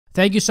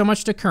Thank you so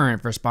much to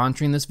Current for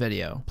sponsoring this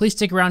video. Please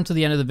stick around to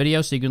the end of the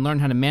video so you can learn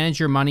how to manage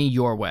your money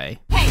your way.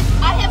 Hey,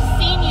 I have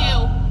seen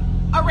you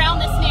around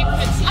this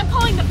neighborhood. I'm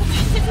calling the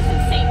police. This is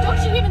insane. Don't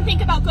you even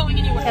think about going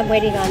anywhere. I'm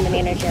waiting on the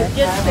manager.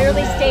 Just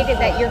clearly stated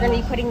that you're going to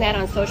be putting that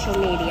on social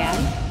media.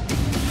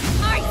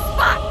 My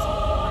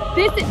spot!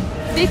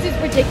 This is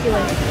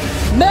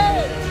ridiculous.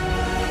 Move!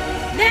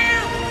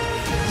 Now!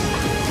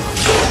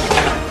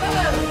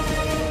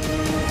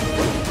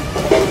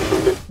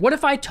 What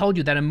if I told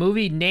you that a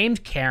movie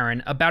named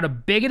Karen about a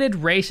bigoted,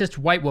 racist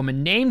white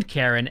woman named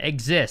Karen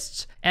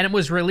exists, and it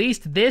was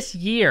released this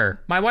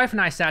year? My wife and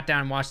I sat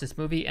down and watched this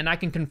movie, and I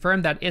can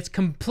confirm that it's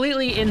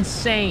completely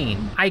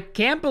insane. I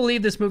can't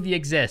believe this movie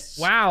exists.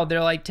 Wow,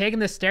 they're like taking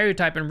this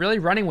stereotype and really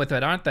running with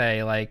it, aren't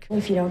they? Like,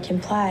 if you don't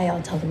comply,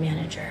 I'll tell the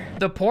manager.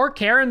 The poor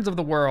Karens of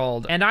the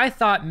world. And I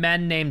thought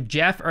men named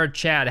Jeff or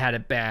Chad had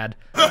it bad.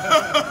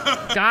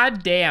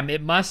 God damn,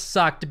 it must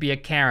suck to be a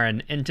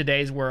Karen in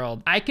today's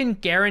world. I can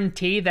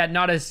guarantee that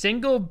not a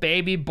single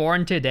baby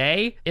born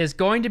today is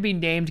going to be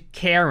named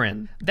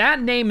Karen.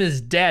 That name is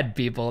dead,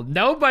 people.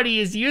 Nobody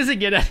is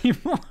using it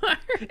anymore.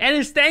 And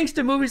it's thanks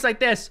to movies like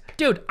this.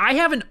 Dude, I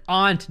have an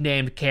aunt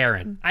named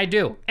Karen. I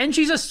do. And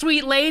she's a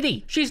sweet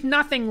lady. She's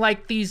nothing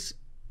like these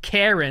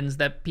Karens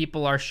that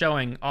people are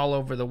showing all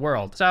over the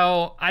world.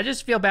 So I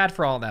just feel bad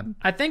for all of them.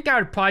 I think I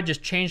would probably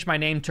just change my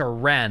name to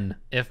Ren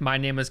if my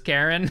name was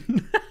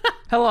Karen.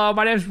 Hello,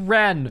 my name's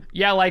Ren.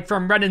 Yeah, like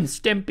from Ren and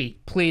Stimpy.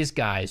 Please,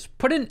 guys,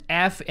 put an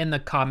F in the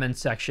comments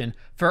section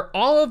for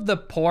all of the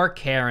poor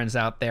Karens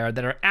out there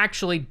that are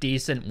actually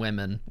decent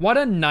women. What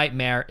a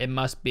nightmare it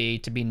must be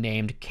to be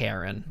named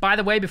Karen. By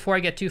the way, before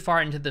I get too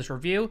far into this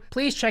review,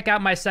 please check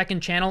out my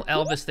second channel,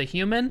 Elvis the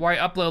Human, where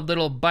I upload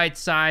little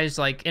bite-sized,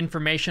 like,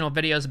 informational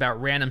videos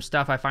about random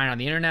stuff I find on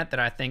the internet that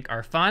I think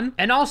are fun.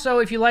 And also,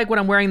 if you like what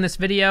I'm wearing in this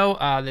video,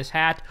 this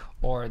hat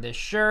or this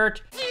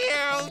shirt,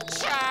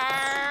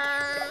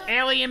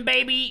 Alien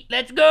baby,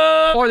 let's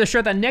go! Or the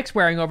shirt that Nick's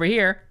wearing over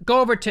here, go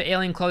over to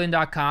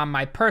alienclothing.com,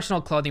 my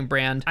personal clothing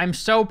brand. I'm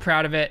so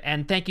proud of it,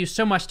 and thank you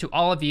so much to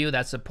all of you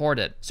that support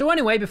it. So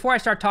anyway, before I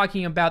start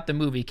talking about the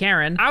movie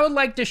Karen, I would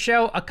like to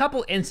show a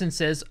couple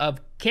instances of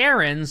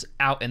Karens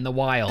out in the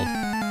wild.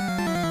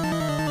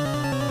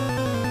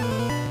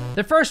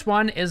 The first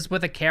one is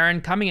with a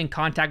Karen coming in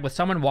contact with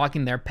someone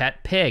walking their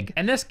pet pig,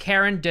 and this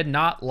Karen did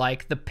not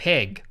like the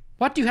pig.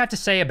 What do you have to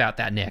say about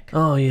that, Nick?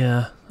 Oh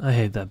yeah, I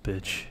hate that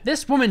bitch.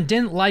 This woman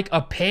didn't like a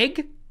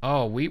pig?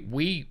 Oh,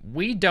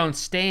 we don't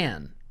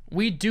stand.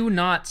 We do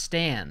not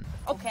stand.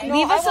 Okay.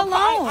 Leave us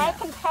alone. I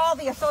can call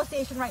the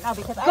association right now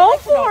because Go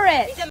for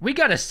it. We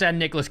gotta send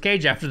Nicolas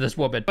Cage after this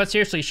woman. But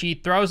seriously, she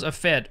throws a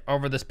fit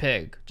over this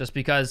pig just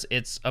because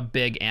it's a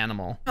big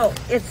animal. Oh,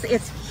 it's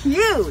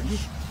huge.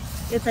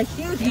 It's a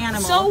huge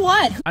animal. So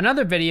what?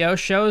 Another video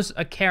shows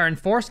a Karen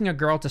forcing a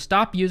girl to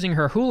stop using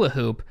her hula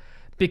hoop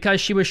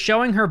because she was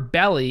showing her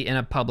belly in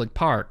a public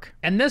park.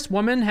 And this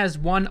woman has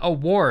won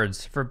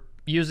awards for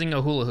using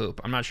a hula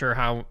hoop. I'm not sure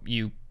how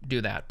you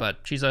do that, but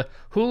she's a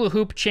hula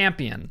hoop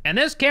champion. And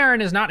this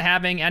Karen is not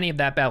having any of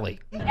that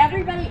belly.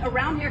 Everybody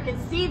around here can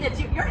see that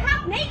you're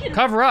half naked.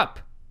 Cover up,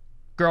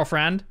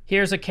 girlfriend.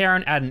 Here's a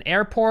Karen at an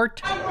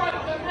airport. I'm the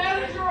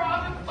manager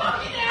of the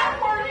fucking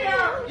airport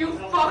here! You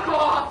fuck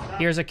off!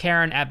 Here's a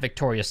Karen at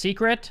Victoria's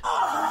Secret.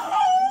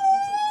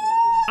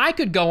 I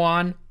could go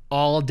on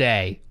all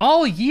day,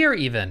 all year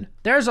even.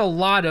 There's a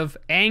lot of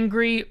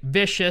angry,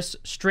 vicious,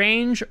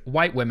 strange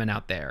white women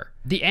out there.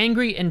 The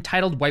angry,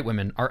 entitled white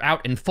women are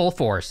out in full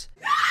force.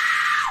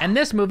 And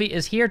this movie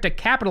is here to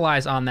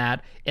capitalize on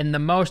that in the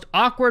most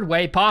awkward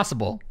way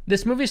possible.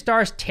 This movie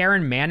stars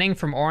Taryn Manning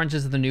from Orange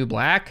is the New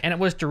Black, and it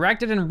was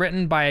directed and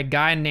written by a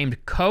guy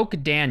named Coke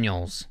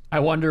Daniels. I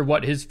wonder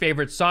what his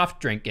favorite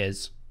soft drink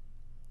is.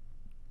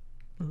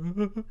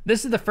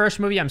 This is the first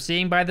movie I'm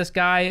seeing by this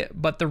guy,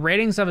 but the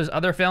ratings of his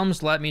other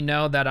films let me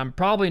know that I'm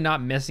probably not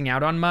missing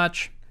out on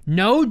much.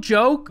 No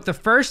joke, the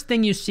first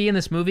thing you see in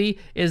this movie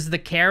is the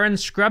Karen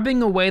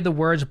scrubbing away the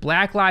words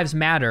Black Lives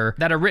Matter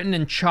that are written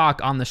in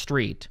chalk on the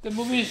street. The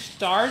movie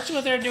starts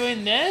with her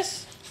doing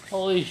this?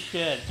 Holy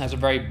shit. Has a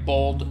very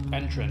bold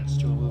entrance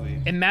to a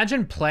movie.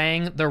 Imagine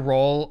playing the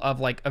role of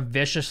like a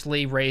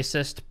viciously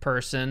racist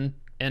person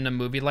in a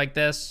movie like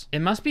this. It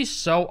must be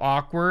so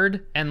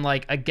awkward and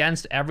like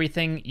against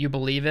everything you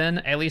believe in,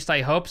 at least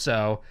I hope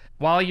so.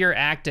 While you're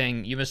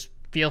acting, you must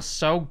feel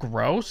so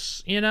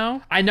gross, you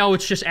know? I know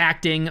it's just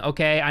acting,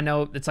 okay? I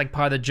know it's like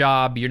part of the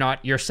job. You're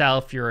not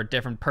yourself, you're a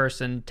different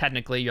person.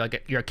 Technically,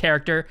 you're a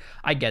character.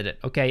 I get it,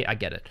 okay? I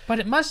get it. But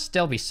it must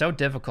still be so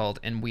difficult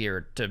and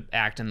weird to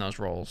act in those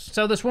roles.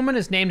 So this woman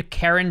is named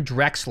Karen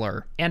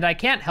Drexler, and I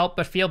can't help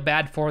but feel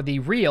bad for the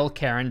real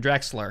Karen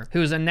Drexler,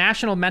 who's a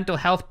national mental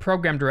health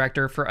program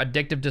director for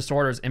addictive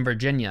disorders in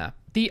Virginia.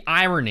 The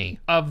irony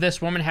of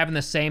this woman having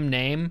the same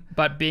name,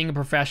 but being a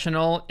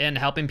professional in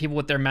helping people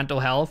with their mental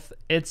health,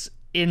 it's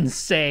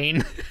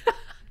insane.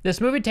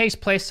 This movie takes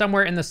place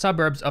somewhere in the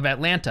suburbs of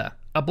Atlanta.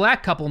 A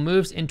black couple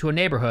moves into a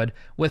neighborhood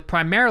with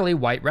primarily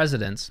white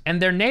residents,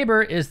 and their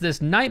neighbor is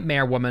this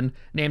nightmare woman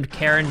named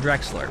Karen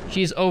Drexler.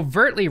 She's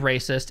overtly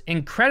racist,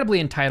 incredibly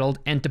entitled,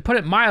 and to put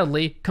it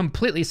mildly,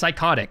 completely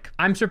psychotic.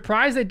 I'm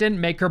surprised they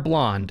didn't make her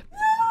blonde.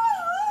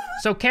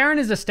 So Karen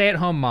is a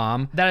stay-at-home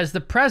mom that is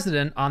the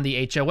president on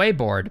the HOA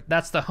board.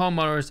 That's the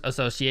Homeowners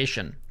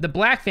Association. The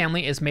black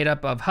family is made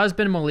up of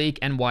husband Malik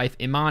and wife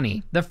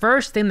Imani. The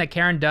first thing that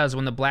Karen does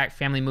when the black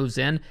family moves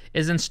in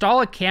is install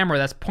a camera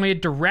that's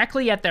pointed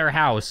directly at their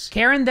house.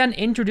 Karen then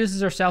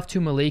introduces herself to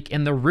Malik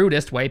in the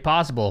rudest way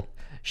possible.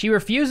 She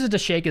refuses to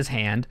shake his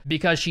hand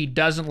because she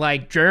doesn't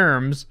like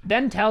germs,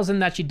 then tells him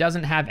that she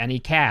doesn't have any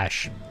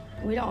cash.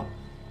 We don't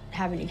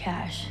have any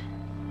cash.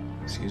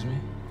 Excuse me?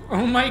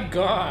 Oh my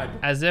God.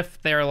 As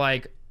if they're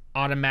like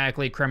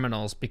automatically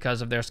criminals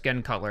because of their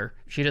skin color.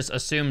 She just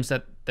assumes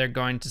that they're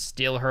going to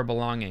steal her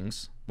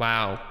belongings.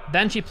 Wow.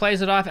 Then she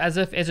plays it off as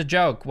if it's a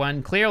joke,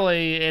 when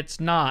clearly it's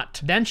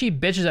not. Then she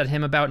bitches at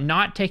him about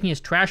not taking his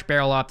trash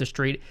barrel off the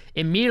street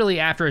immediately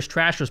after his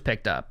trash was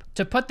picked up.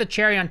 To put the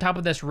cherry on top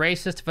of this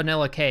racist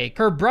vanilla cake,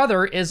 her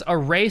brother is a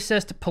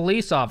racist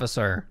police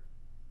officer.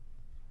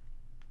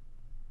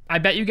 I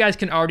bet you guys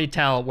can already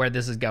tell where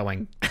this is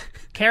going.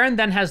 Karen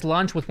then has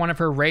lunch with one of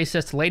her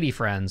racist lady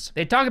friends.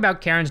 They talk about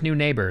Karen's new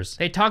neighbors.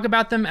 They talk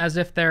about them as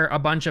if they're a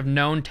bunch of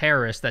known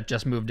terrorists that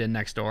just moved in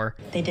next door.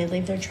 They did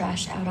leave their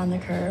trash out on the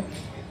curb.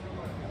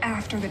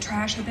 After the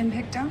trash had been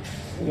picked up?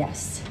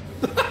 Yes.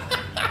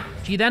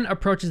 She then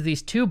approaches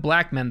these two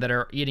black men that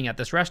are eating at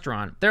this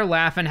restaurant. They're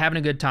laughing, having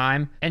a good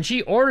time, and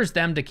she orders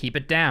them to keep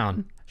it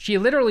down. She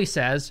literally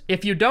says,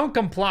 "If you don't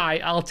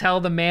comply, I'll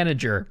tell the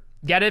manager."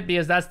 Get it?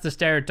 Because that's the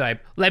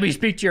stereotype. "Let me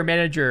speak to your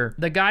manager."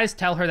 The guys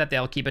tell her that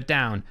they'll keep it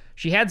down.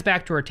 She heads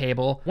back to her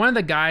table. One of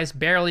the guys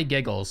barely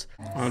giggles.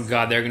 Oh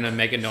God, they're gonna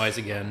make a noise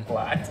again.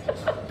 What?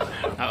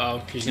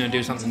 Uh-oh, she's gonna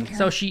do something.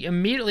 So she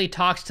immediately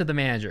talks to the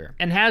manager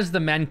and has the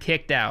men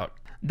kicked out.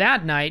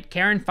 That night,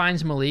 Karen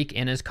finds Malik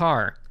in his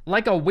car.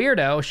 Like a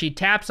weirdo, she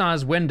taps on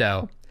his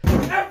window.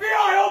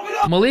 FBI, open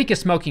up! Malik is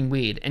smoking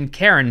weed, and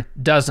Karen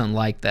doesn't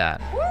like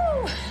that.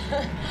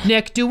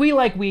 Nick, do we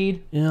like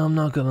weed? Yeah, I'm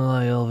not gonna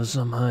lie, Elvis,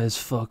 I'm high as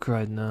fuck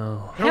right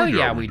now. Hell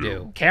yeah, we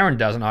do. Karen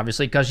doesn't,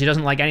 obviously, because she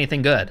doesn't like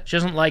anything good. She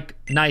doesn't like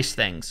nice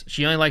things.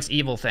 She only likes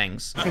evil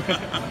things.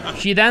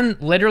 She then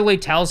literally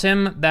tells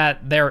him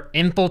that they're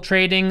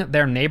infiltrating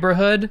their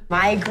neighborhood.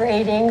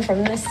 Migrating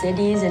from the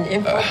cities and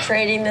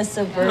infiltrating the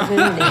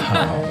suburban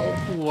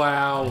neighborhood.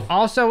 Wow.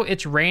 Also,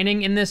 it's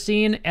raining in this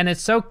scene, and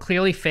it's so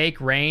clearly fake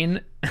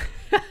rain.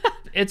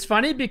 It's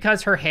funny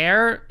because her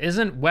hair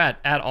isn't wet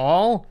at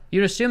all.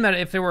 You'd assume that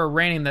if it were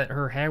raining that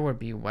her hair would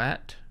be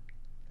wet,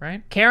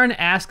 right? Karen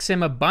asks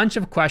him a bunch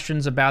of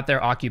questions about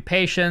their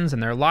occupations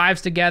and their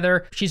lives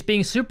together. She's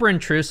being super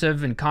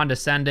intrusive and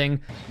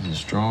condescending. She's a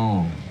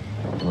strong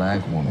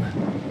black woman.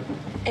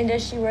 And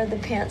does she wear the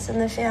pants in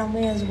the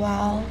family as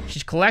well?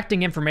 She's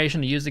collecting information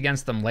to use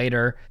against them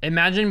later.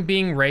 Imagine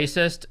being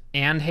racist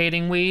and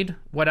hating weed.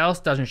 What else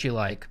doesn't she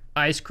like?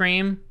 Ice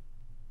cream?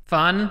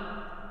 Fun?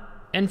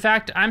 In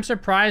fact, I'm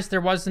surprised there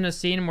wasn't a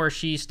scene where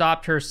she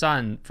stopped her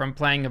son from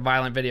playing a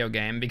violent video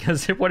game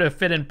because it would have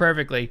fit in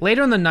perfectly.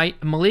 Later in the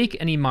night, Malik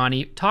and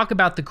Imani talk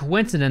about the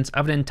coincidence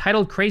of an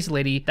entitled crazy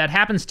lady that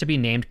happens to be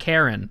named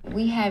Karen.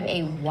 We have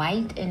a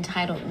white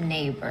entitled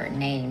neighbor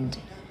named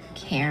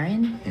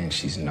Karen. And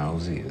she's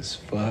nosy as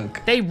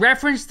fuck. They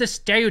reference the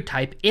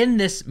stereotype in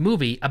this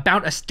movie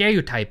about a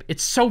stereotype.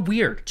 It's so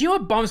weird. Do you know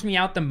what bums me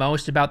out the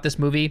most about this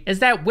movie? Is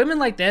that women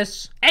like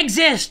this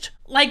exist.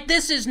 Like,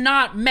 this is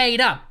not made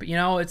up, you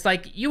know? It's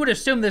like, you would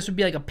assume this would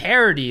be like a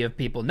parody of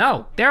people.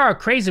 No, there are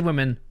crazy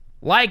women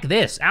like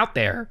this out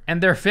there,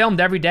 and they're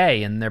filmed every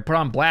day, and they're put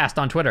on blast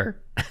on Twitter.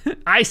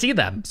 I see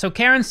them. So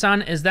Karen's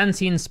son is then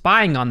seen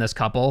spying on this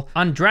couple,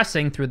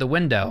 undressing through the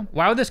window.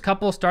 Why would this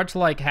couple start to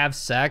like have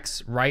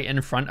sex right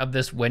in front of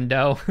this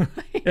window?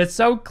 It's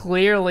so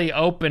clearly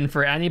open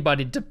for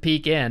anybody to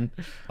peek in.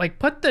 Like,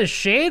 put the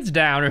shades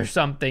down or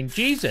something,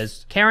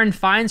 Jesus. Karen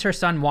finds her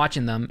son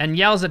watching them and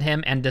yells at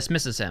him and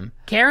dismisses him.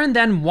 Karen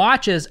then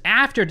watches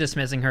after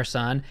dismissing her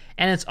son,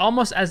 and it's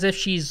almost as if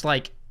she's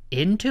like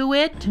into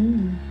it.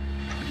 Mom.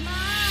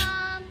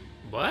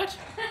 What?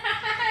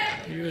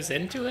 He was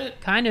into it?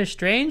 Kind of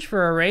strange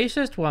for a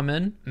racist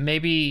woman.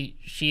 Maybe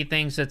she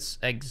thinks it's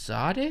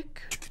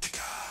exotic?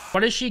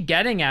 What is she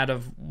getting out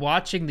of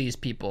watching these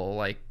people?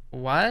 Like,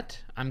 what?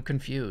 I'm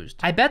confused.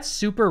 I bet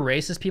super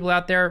racist people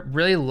out there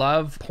really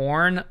love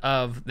porn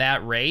of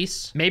that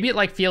race. Maybe it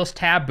like feels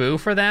taboo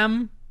for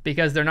them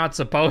because they're not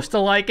supposed to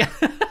like it.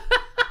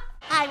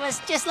 I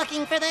was just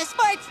looking for the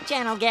sports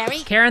channel, Gary.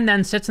 Karen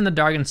then sits in the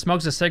dark and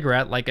smokes a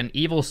cigarette like an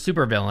evil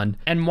supervillain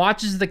and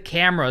watches the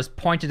cameras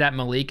pointed at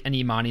Malik and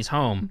Imani's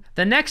home.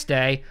 The next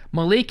day,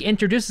 Malik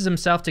introduces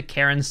himself to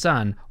Karen's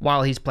son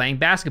while he's playing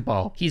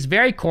basketball. He's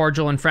very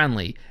cordial and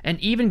friendly and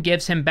even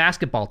gives him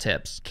basketball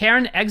tips.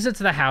 Karen exits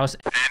the house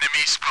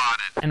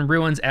and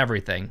ruins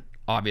everything.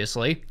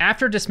 Obviously.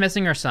 After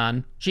dismissing her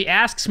son, she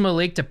asks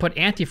Malik to put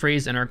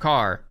antifreeze in her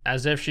car,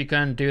 as if she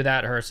couldn't do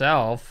that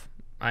herself.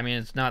 I mean,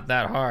 it's not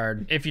that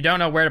hard. If you don't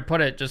know where to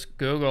put it, just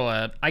Google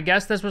it. I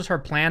guess this was her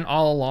plan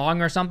all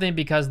along or something,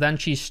 because then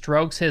she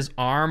strokes his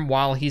arm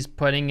while he's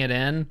putting it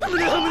in.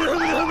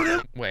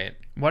 Wait,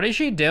 what is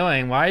she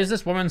doing? Why is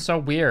this woman so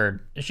weird?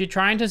 Is she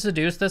trying to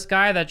seduce this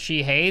guy that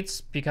she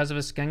hates because of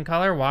his skin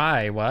color?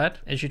 Why? What?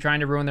 Is she trying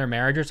to ruin their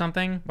marriage or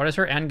something? What is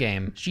her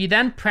endgame? She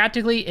then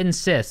practically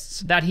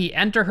insists that he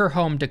enter her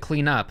home to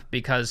clean up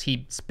because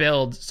he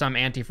spilled some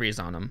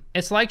antifreeze on him.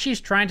 It's like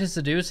she's trying to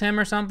seduce him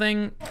or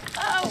something.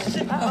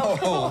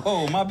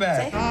 Oh, my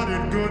bad.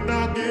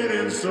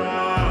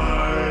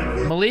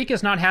 Malik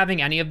is not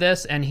having any of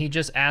this, and he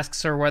just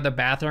asks her where the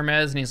bathroom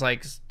is, and he's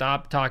like,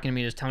 stop talking to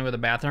me, just tell me where the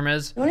bathroom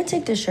is. You want to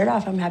take the shirt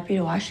off? I'm happy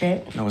to wash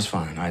it. No, it's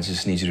fine. I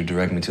just need you to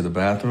direct me to the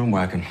bathroom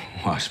where I can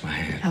wash my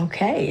hands.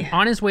 Okay.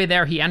 On his way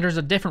there, he enters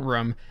a different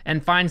room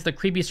and finds the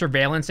creepy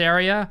surveillance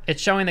area.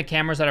 It's showing the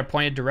cameras that are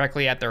pointed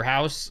directly at their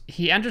house.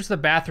 He enters the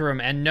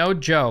bathroom and, no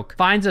joke,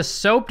 finds a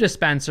soap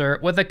dispenser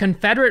with a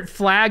Confederate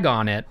flag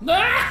on it.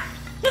 What?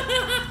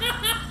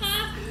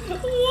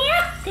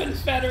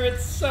 Confederate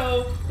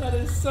soap. That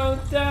is so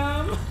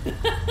dumb.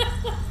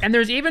 And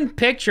there's even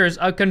pictures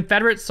of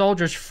Confederate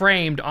soldiers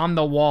framed on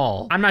the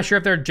wall. I'm not sure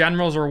if they're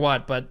generals or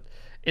what, but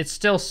it's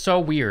still so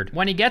weird.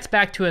 When he gets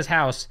back to his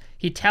house,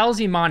 he tells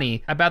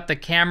Imani about the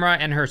camera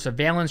in her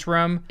surveillance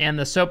room and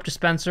the soap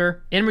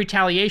dispenser. In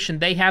retaliation,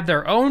 they have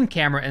their own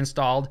camera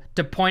installed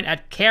to point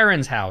at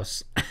Karen's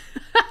house.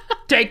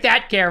 Take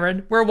that,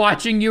 Karen. We're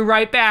watching you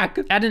right back.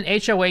 At an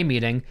HOA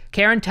meeting,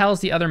 Karen tells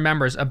the other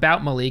members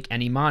about Malik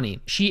and Imani.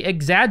 She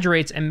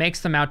exaggerates and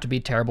makes them out to be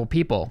terrible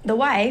people. The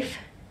wife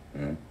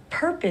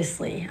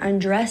purposely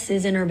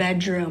undresses in her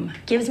bedroom,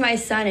 gives my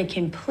son a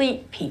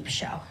complete peep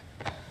show.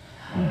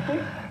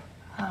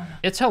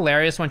 It's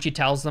hilarious when she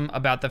tells them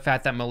about the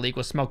fact that Malik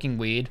was smoking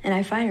weed. And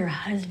I find her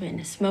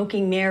husband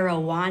smoking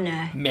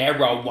marijuana.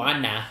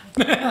 Marijuana.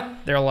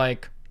 They're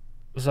like,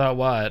 so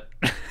what?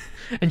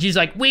 And she's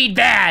like, weed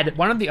bad!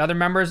 One of the other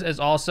members is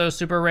also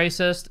super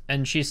racist,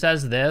 and she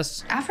says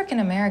this. African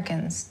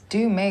Americans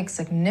do make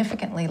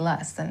significantly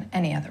less than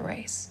any other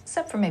race,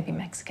 except for maybe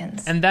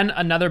Mexicans. And then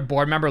another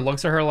board member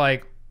looks at her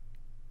like,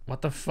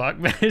 what the fuck,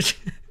 bitch?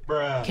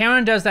 Bruh.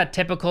 Karen does that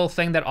typical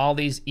thing that all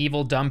these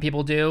evil, dumb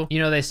people do. You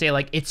know, they say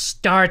like, it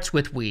starts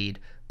with weed,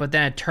 but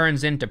then it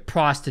turns into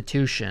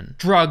prostitution,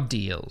 drug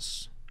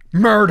deals,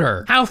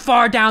 murder. How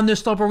far down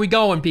this slope are we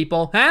going,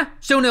 people? Huh?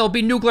 Soon it'll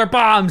be nuclear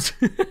bombs.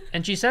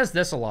 And she says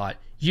this a lot.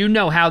 You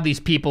know how these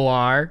people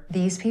are.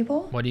 These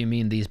people? What do you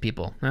mean, these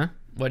people? Huh?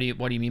 What do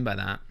you mean by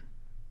that?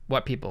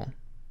 What people?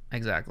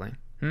 Exactly.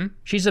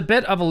 She's a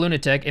bit of a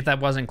lunatic, if that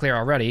wasn't clear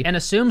already, and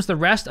assumes the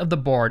rest of the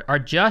board are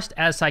just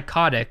as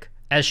psychotic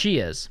as she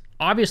is.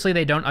 Obviously,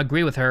 they don't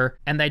agree with her,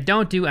 and they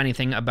don't do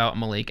anything about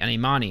Malik and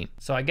Imani.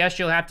 So I guess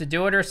she'll have to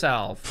do it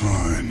herself.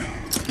 Fine.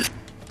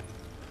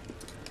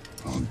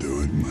 I'll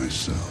do it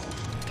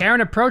myself. Karen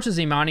approaches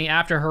Imani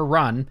after her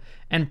run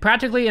and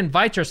practically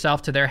invites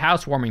herself to their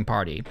housewarming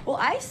party. Well,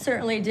 I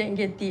certainly didn't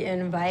get the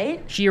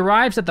invite. She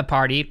arrives at the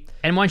party,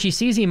 and when she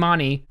sees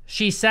Imani,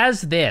 she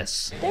says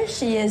this. There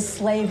she is,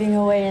 slaving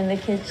away in the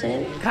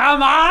kitchen.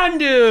 Come on,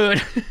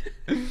 dude!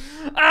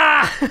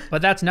 Ah!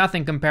 But that's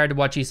nothing compared to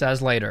what she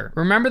says later.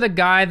 Remember the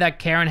guy that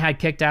Karen had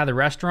kicked out of the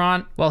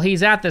restaurant? Well,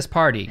 he's at this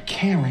party.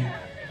 Karen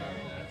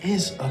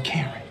is a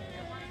Karen.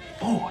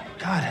 Boy,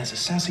 God has a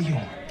sense of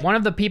humor. One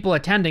of the people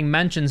attending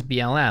mentions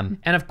BLM,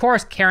 and of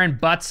course Karen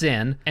butts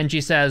in, and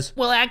she says,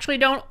 well, actually,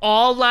 don't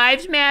all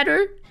lives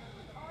matter?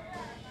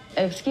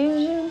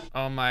 Excuse you?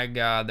 Oh my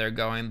God, they're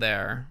going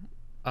there.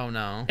 Oh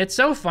no. It's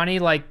so funny,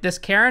 like, this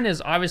Karen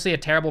is obviously a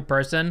terrible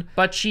person,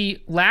 but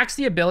she lacks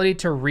the ability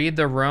to read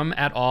the room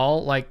at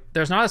all. Like,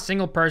 there's not a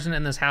single person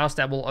in this house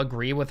that will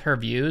agree with her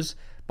views,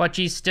 but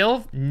she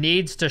still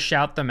needs to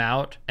shout them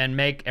out and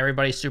make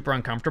everybody super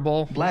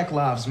uncomfortable. Black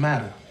lives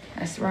matter.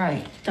 That's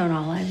right. Don't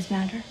all lives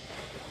matter?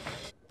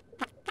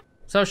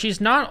 So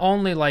she's not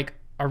only like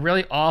a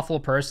really awful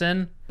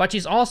person, but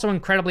she's also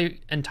incredibly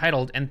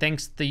entitled and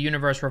thinks the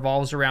universe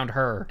revolves around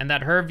her and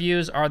that her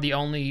views are the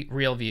only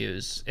real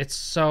views. It's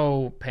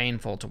so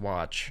painful to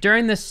watch.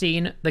 During this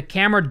scene, the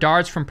camera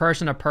darts from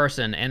person to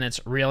person and it's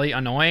really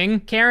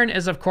annoying. Karen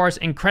is of course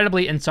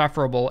incredibly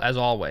insufferable as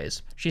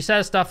always. She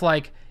says stuff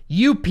like,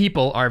 you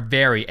people are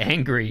very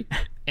angry.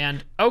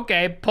 And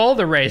okay, pull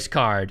the race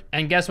card.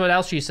 And guess what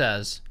else she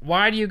says?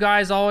 Why do you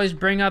guys always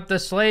bring up the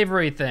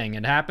slavery thing?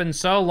 It happened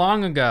so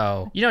long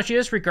ago. You know, she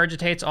just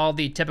regurgitates all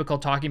the typical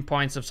talking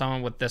points of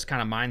someone with this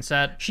kind of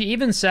mindset. She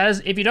even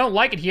says, if you don't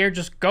like it here,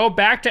 just go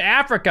back to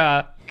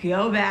Africa.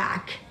 Go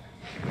back.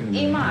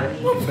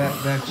 Imani.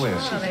 Back where?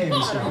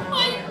 Oh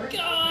my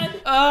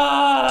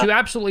God. To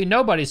absolutely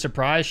nobody's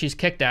surprise, she's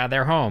kicked out of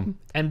their home.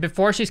 And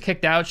before she's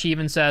kicked out, she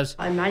even says,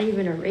 I'm not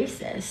even a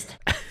racist.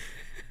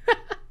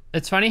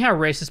 It's funny how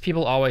racist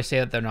people always say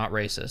that they're not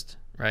racist,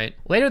 right?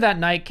 Later that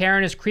night,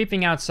 Karen is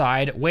creeping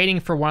outside, waiting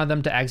for one of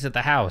them to exit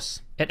the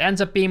house. It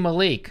ends up being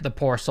Malik, the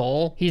poor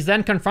soul. He's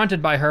then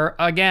confronted by her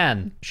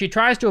again. She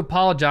tries to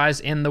apologize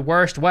in the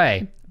worst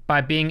way, by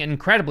being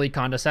incredibly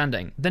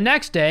condescending. The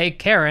next day,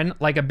 Karen,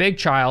 like a big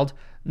child,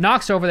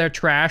 knocks over their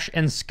trash,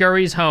 and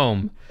scurries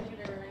home.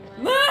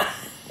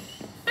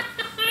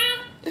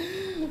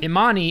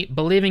 Imani,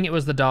 believing it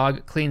was the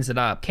dog, cleans it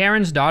up.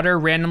 Karen's daughter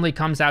randomly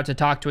comes out to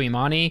talk to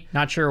Imani.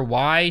 Not sure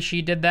why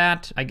she did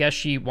that. I guess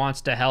she wants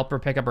to help her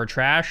pick up her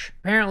trash.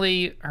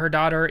 Apparently, her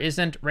daughter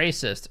isn't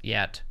racist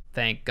yet,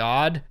 thank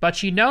God. But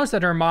she knows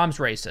that her mom's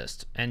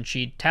racist, and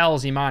she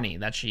tells Imani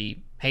that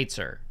she hates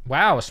her.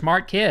 Wow,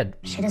 smart kid.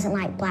 She doesn't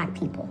like black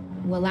people.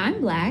 Well,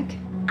 I'm black.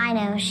 I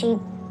know, she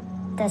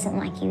doesn't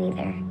like you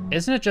either.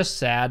 Isn't it just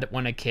sad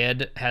when a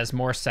kid has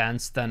more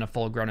sense than a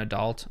full-grown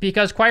adult?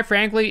 Because quite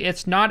frankly,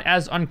 it's not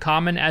as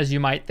uncommon as you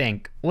might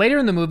think. Later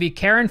in the movie,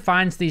 Karen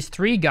finds these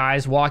 3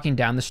 guys walking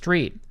down the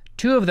street.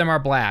 2 of them are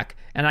black,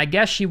 and I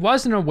guess she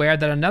wasn't aware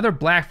that another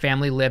black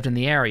family lived in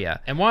the area,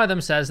 and one of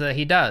them says that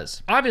he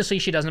does. Obviously,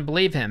 she doesn't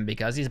believe him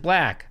because he's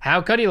black. How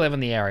could he live in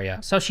the area?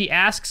 So she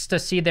asks to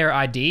see their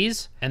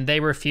IDs, and they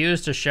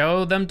refuse to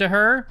show them to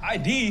her.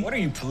 ID? What are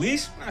you,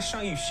 police? I'm not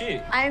showing you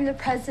shit. I am the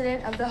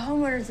president of the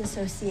Homeowners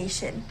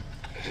Association.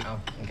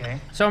 Oh, okay.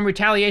 So in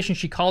retaliation,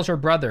 she calls her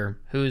brother,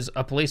 who's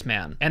a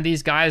policeman, and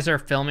these guys are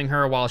filming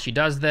her while she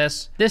does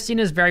this. This scene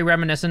is very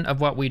reminiscent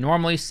of what we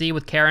normally see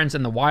with Karens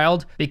in the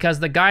wild,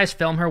 because the guys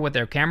film her with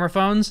their camera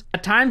phones.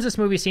 At times, this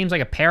movie seems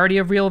like a parody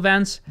of real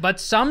events, but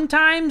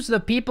sometimes the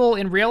people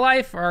in real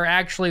life are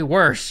actually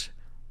worse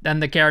than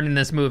the Karen in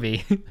this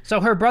movie.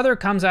 So her brother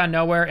comes out of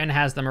nowhere and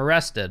has them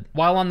arrested.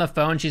 While on the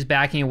phone, she's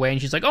backing away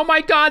and she's like, "Oh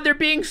my God, they're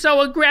being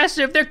so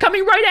aggressive. They're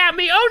coming right at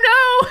me.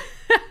 Oh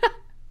no!"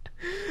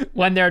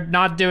 When they're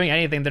not doing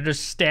anything, they're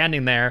just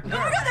standing there. Oh my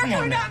God, they're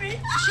coming at me.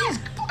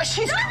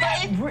 She's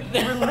we're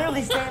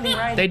literally standing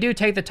right. They do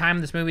take the time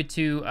in this movie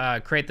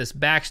to create this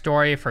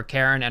backstory for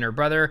Karen and her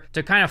brother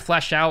to kind of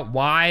flesh out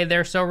why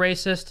they're so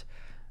racist.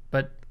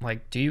 But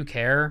like, do you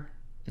care?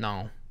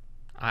 No.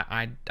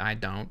 I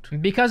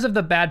don't. Because of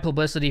the bad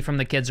publicity from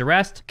the kid's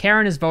arrest,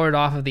 Karen is voted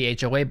off of the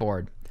HOA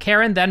board.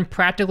 Karen then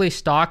practically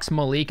stalks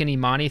Malik and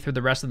Imani through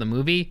the rest of the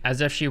movie, as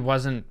if she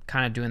wasn't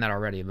kind of doing that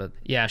already, but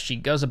yeah, she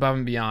goes above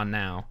and beyond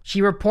now.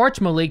 She reports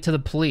Malik to the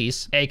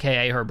police,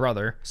 aka her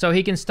brother, so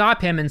he can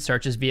stop him and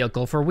search his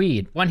vehicle for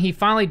weed. When he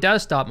finally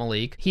does stop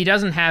Malik, he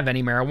doesn't have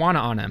any marijuana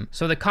on him,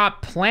 so the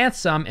cop plants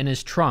some in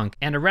his trunk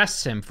and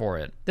arrests him for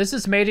it. This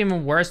is made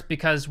even worse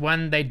because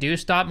when they do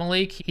stop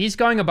Malik, he's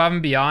going above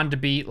and beyond to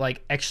be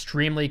like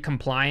extremely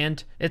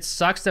compliant. It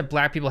sucks that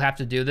black people have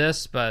to do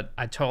this, but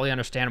I totally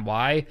understand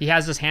why. He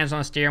has his hands on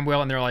the steering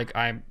wheel and they're like,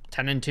 "I'm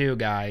 10-2,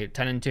 guy,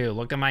 10-2.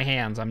 Look at my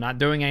hands. I'm not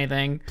doing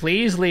anything.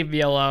 Please leave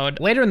me alone."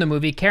 Later in the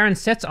movie, Karen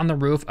sits on the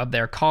roof of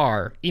their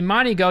car.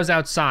 Imani goes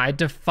outside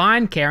to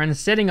find Karen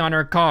sitting on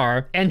her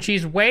car, and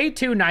she's way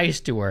too nice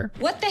to her.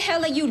 What the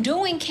hell are you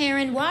doing,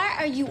 Karen? Why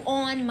are you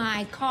on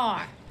my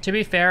car? To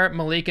be fair,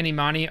 Malik and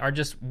Imani are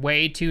just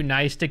way too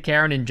nice to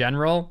Karen in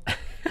general.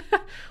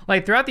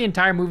 Like, throughout the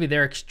entire movie,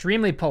 they're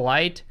extremely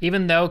polite,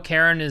 even though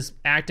Karen is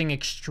acting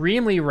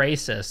extremely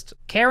racist.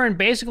 Karen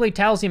basically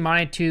tells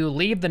Imani to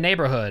leave the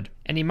neighborhood,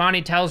 and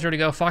Imani tells her to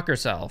go fuck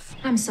herself.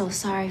 I'm so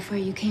sorry for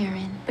you,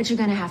 Karen, but you're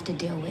gonna have to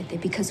deal with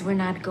it because we're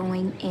not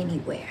going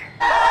anywhere.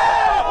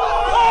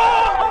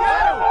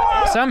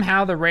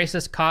 Somehow, the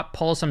racist cop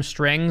pulls some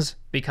strings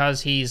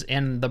because he's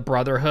in the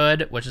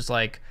Brotherhood, which is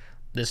like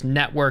this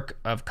network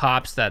of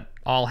cops that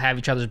all have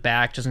each other's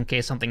back just in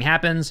case something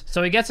happens.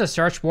 So he gets a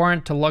search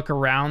warrant to look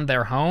around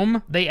their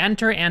home. They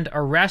enter and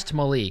arrest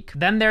Malik.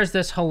 Then there's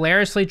this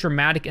hilariously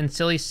dramatic and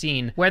silly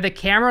scene where the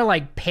camera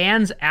like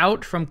pans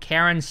out from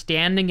Karen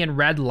standing in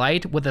red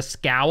light with a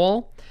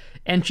scowl,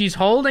 and she's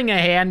holding a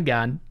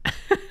handgun.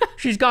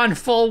 She's gone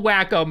full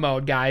wacko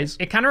mode, guys.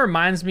 It kind of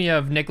reminds me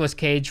of Nicolas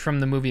Cage from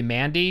the movie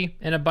Mandy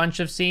in a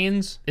bunch of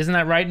scenes. Isn't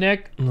that right,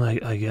 Nick?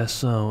 I guess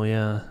so,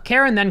 yeah.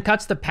 Karen then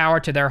cuts the power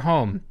to their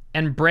home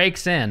and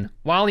breaks in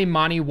while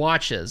Imani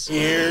watches.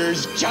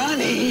 Here's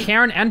Johnny.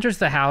 Karen enters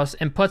the house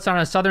and puts on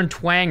a southern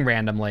twang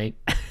randomly.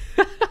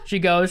 She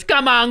goes,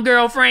 "Come on,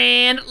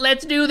 girlfriend,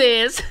 let's do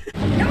this."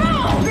 Come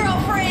on,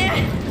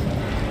 girlfriend.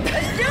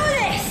 Let's do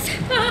this.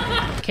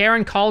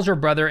 Karen calls her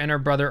brother and her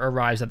brother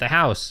arrives at the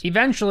house.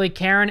 Eventually,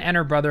 Karen and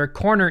her brother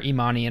corner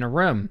Imani in a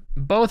room.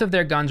 Both of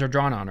their guns are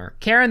drawn on her.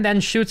 Karen then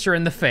shoots her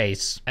in the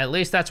face. At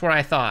least that's what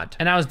I thought.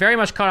 And I was very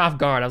much caught off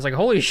guard. I was like,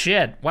 holy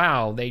shit,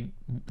 wow,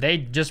 they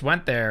just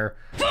went there.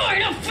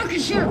 Fine, I'll fucking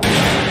shoot.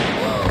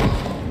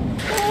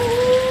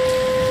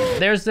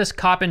 There's this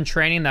cop in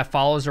training that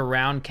follows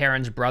around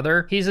Karen's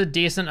brother. He's a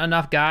decent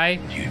enough guy.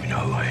 You even know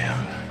who I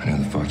am? I know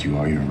the fuck you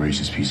are, you're a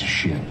racist piece of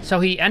shit. So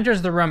he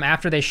enters the room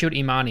after they shoot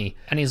Imani,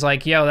 and he's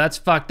like, "Yo, that's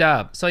fucked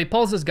up." So he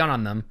pulls his gun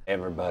on them.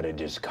 Everybody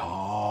just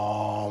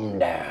calm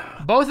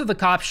down. Both of the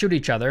cops shoot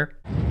each other.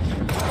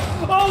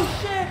 Oh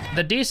shit!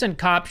 The decent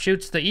cop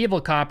shoots the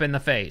evil cop in the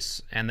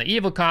face, and the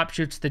evil cop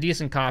shoots the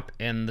decent cop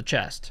in the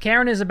chest.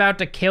 Karen is about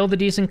to kill the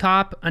decent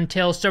cop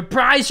until,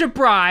 surprise,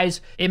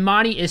 surprise,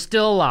 Imani is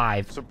still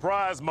alive.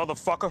 Surprise,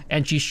 motherfucker.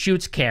 And she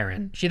shoots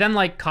Karen. She then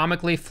like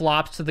comically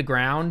flops to the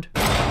ground.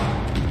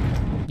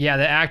 Yeah,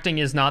 the acting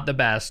is not the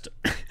best.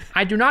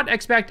 I do not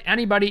expect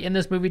anybody in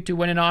this movie to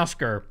win an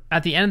Oscar.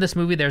 At the end of this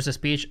movie, there's a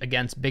speech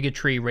against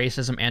bigotry,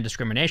 racism, and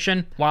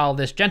discrimination, while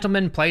this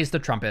gentleman plays the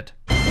trumpet.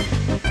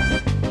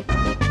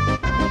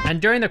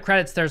 And during the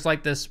credits, there's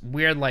like this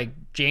weird like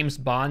James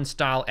Bond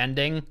style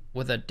ending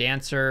with a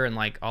dancer and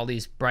like all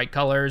these bright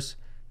colors.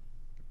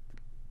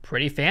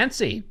 Pretty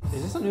fancy.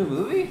 Is this a new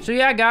movie? So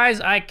yeah, guys,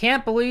 I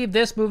can't believe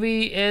this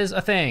movie is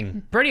a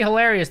thing. Pretty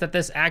hilarious that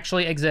this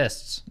actually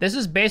exists. This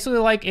is basically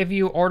like if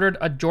you ordered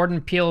a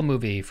Jordan Peele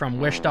movie from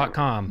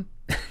Wish.com.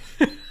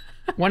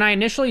 When I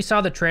initially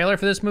saw the trailer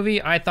for this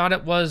movie, I thought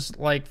it was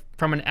like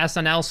from an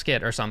SNL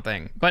skit or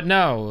something. But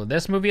no,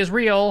 this movie is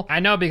real. I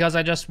know because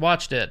I just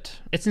watched it.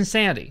 It's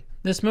insanity.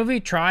 This movie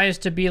tries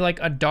to be like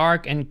a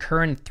dark and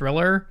current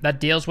thriller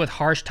that deals with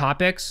harsh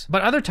topics,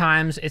 but other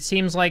times it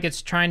seems like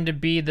it's trying to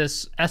be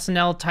this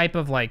SNL type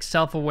of like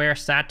self-aware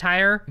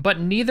satire, but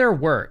neither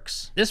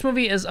works. This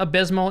movie is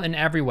abysmal in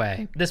every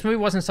way. This movie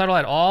wasn't subtle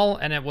at all,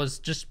 and it was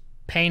just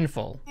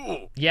painful.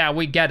 Yeah,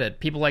 we get it.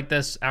 People like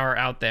this are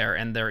out there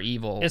and they're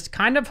evil. It's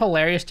kind of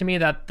hilarious to me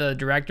that the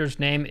director's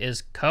name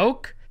is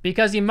Coke,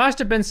 because he must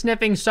have been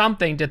sniffing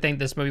something to think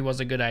this movie was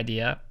a good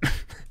idea.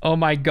 Oh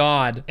my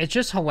God. It's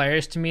just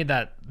hilarious to me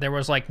that there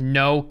was like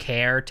no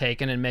care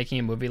taken in making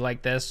a movie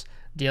like this,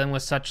 dealing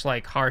with such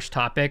like harsh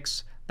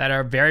topics that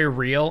are very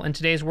real in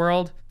today's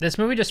world. This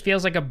movie just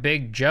feels like a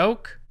big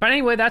joke. But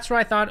anyway, that's what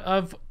I thought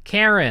of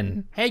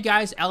Karen. Hey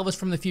guys, Elvis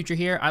from the future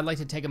here. I'd like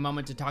to take a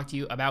moment to talk to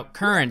you about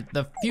Current,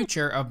 the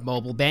future of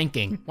mobile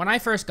banking. When I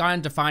first got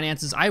into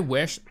finances, I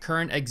wish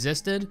Current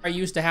existed. I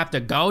used to have to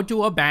go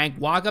to a bank,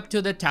 walk up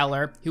to the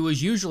teller, who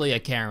was usually a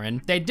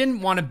Karen. They didn't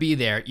want to be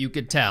there, you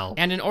could tell.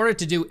 And in order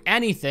to do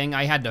anything,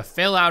 I had to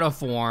fill out a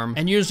form.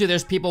 And usually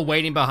there's people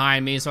waiting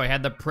behind me, so I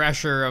had the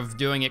pressure of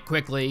doing it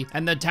quickly.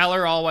 And the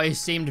teller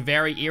always seemed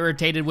very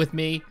irritated with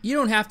me. You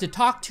don't have to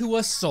talk to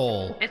a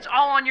soul. It's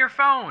all on your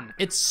phone.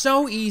 It's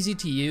so easy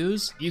to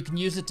use. You can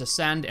use it to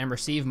send and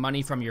receive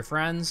money from your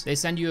friends. They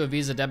send you a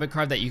Visa debit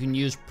card that you can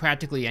use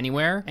practically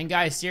anywhere. And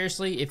guys,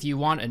 seriously, if you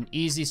want an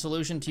easy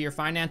solution to your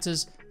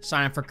finances,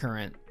 sign up for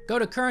Current. Go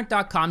to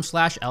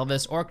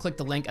current.com/Elvis or click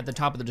the link at the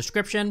top of the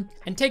description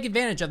and take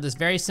advantage of this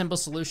very simple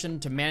solution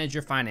to manage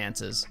your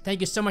finances.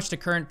 Thank you so much to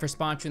Current for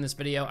sponsoring this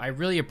video. I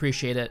really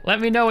appreciate it. Let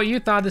me know what you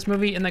thought of this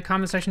movie in the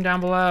comment section down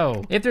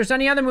below. If there's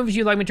any other movies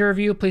you'd like me to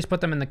review, please put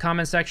them in the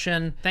comment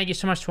section. Thank you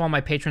so much to all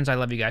my patrons. I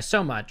love you guys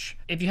so much.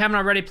 If you haven't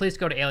already, please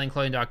go to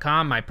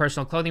alienclothing.com, my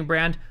personal clothing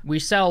brand. We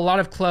sell a lot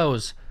of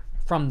clothes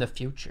from the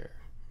future.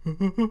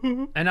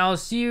 And I'll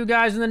see you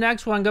guys in the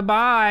next one.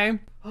 Goodbye.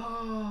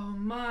 Oh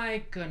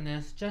my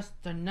goodness, just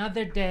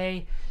another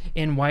day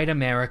in white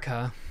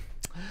America.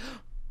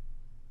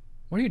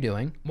 What are you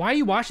doing? Why are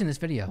you watching this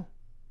video?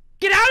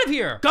 Get out of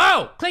here!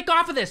 Go! Click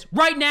off of this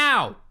right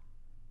now!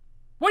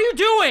 What are you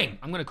doing?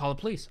 I'm gonna call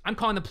the police. I'm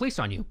calling the police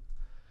on you.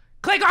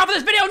 Click off of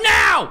this video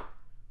now!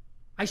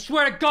 I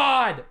swear to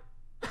God!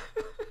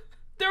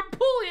 They're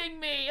bullying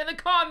me in the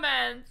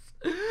comments!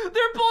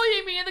 They're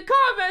bullying me in the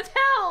comments!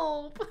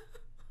 Help!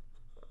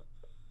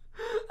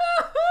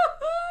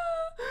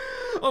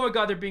 Oh my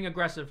God, they're being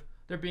aggressive.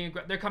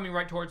 They're coming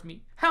right towards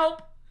me.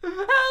 Help! Help!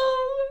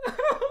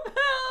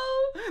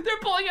 Help! They're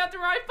pulling out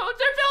their iPhones.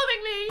 They're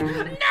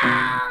filming me!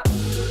 No!